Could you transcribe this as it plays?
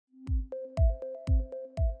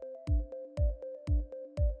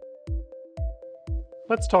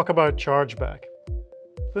Let's talk about Chargeback.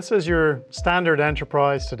 This is your standard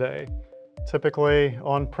enterprise today, typically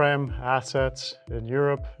on-prem assets in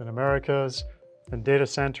Europe and Americas and data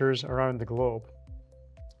centers around the globe.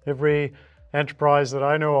 Every enterprise that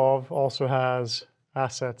I know of also has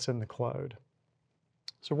assets in the cloud.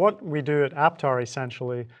 So what we do at Aptar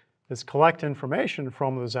essentially is collect information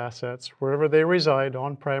from those assets wherever they reside,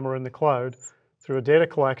 on-prem or in the cloud, through a data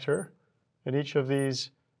collector in each of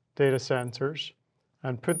these data centers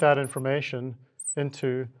and put that information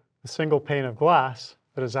into a single pane of glass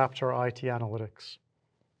that is Aptar IT Analytics.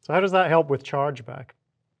 So how does that help with Chargeback?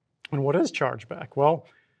 And what is Chargeback? Well,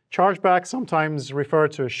 Chargeback, sometimes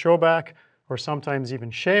referred to as showback or sometimes even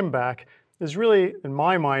shameback, is really, in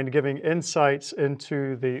my mind, giving insights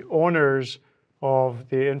into the owners of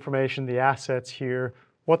the information, the assets here,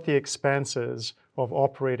 what the expense is of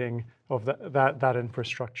operating of that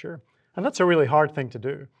infrastructure. And that's a really hard thing to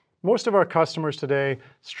do. Most of our customers today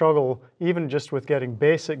struggle even just with getting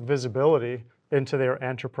basic visibility into their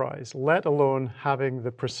enterprise, let alone having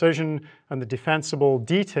the precision and the defensible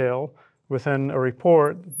detail within a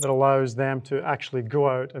report that allows them to actually go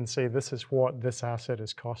out and say, this is what this asset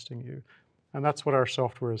is costing you. And that's what our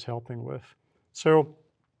software is helping with. So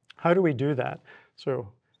how do we do that? So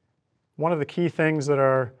one of the key things that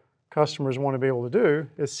our customers want to be able to do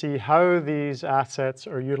is see how these assets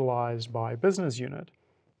are utilized by business unit.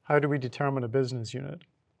 How do we determine a business unit?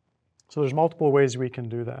 So there's multiple ways we can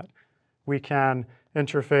do that. We can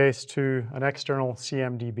interface to an external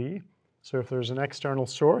cmdb. So if there's an external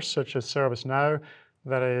source, such as ServiceNow,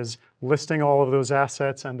 that is listing all of those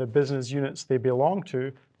assets and the business units they belong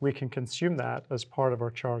to, we can consume that as part of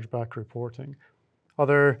our chargeback reporting.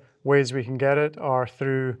 Other ways we can get it are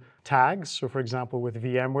through tags. So for example, with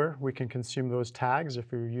VMware, we can consume those tags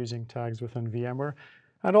if you're using tags within VMware.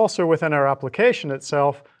 And also within our application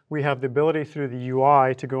itself, we have the ability through the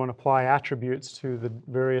UI to go and apply attributes to the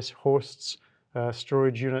various hosts,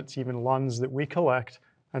 storage units, even LUNs that we collect,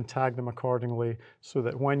 and tag them accordingly so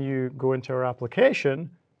that when you go into our application,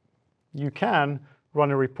 you can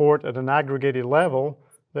run a report at an aggregated level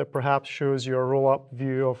that perhaps shows you a roll-up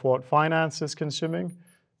view of what finance is consuming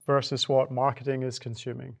versus what marketing is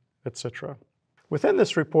consuming, etc. Within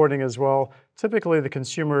this reporting as well, typically the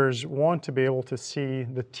consumers want to be able to see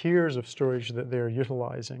the tiers of storage that they're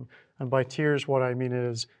utilizing. And by tiers, what I mean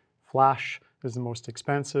is flash is the most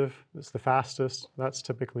expensive, it's the fastest, that's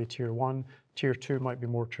typically tier 1. Tier 2 might be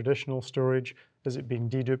more traditional storage. Is it being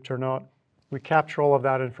deduped or not? We capture all of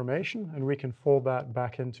that information and we can fold that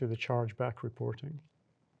back into the chargeback reporting.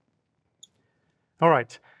 All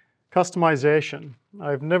right, customization.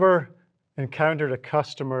 I've never encountered a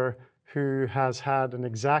customer who has had an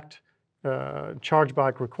exact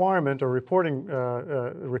chargeback requirement or reporting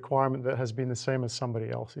requirement that has been the same as somebody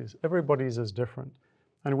else's. Everybody's is different.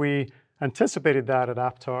 And we anticipated that at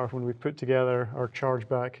Aptar when we put together our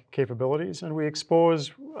chargeback capabilities, and we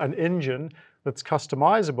expose an engine that's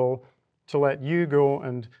customizable to let you go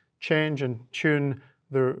and change and tune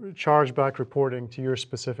the chargeback reporting to your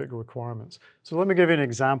specific requirements. So let me give you an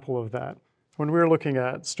example of that. When we were looking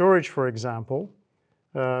at storage, for example,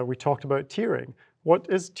 we talked about tiering. What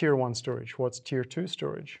is tier 1 storage? What's tier 2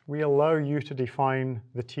 storage? We allow you to define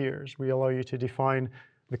the tiers. We allow you to define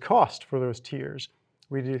the cost for those tiers.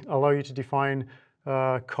 We allow you to define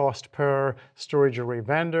cost per storage array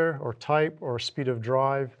vendor or type or speed of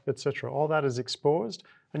drive, etc. All that is exposed,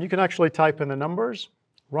 and you can actually type in the numbers,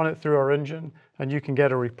 run it through our engine, and you can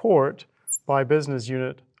get a report by business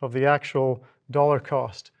unit of the actual dollar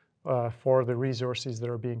cost for the resources that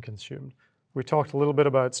are being consumed. We talked a little bit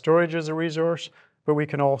about storage as a resource, but we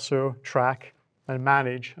can also track and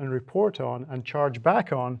manage and report on and charge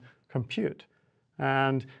back on compute.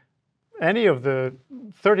 And any of the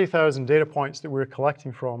 30,000 data points that we're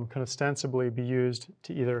collecting from can ostensibly be used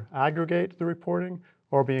to either aggregate the reporting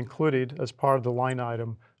or be included as part of the line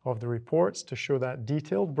item of the reports to show that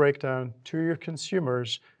detailed breakdown to your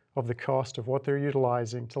consumers of the cost of what they're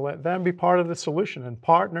utilizing to let them be part of the solution and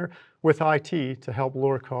partner with IT to help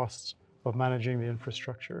lower costs of managing the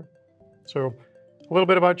infrastructure. So a little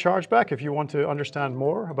bit about Chargeback. If you want to understand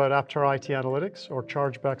more about Aptar IT Analytics or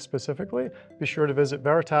Chargeback specifically, be sure to visit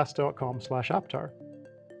veritas.com/Aptar.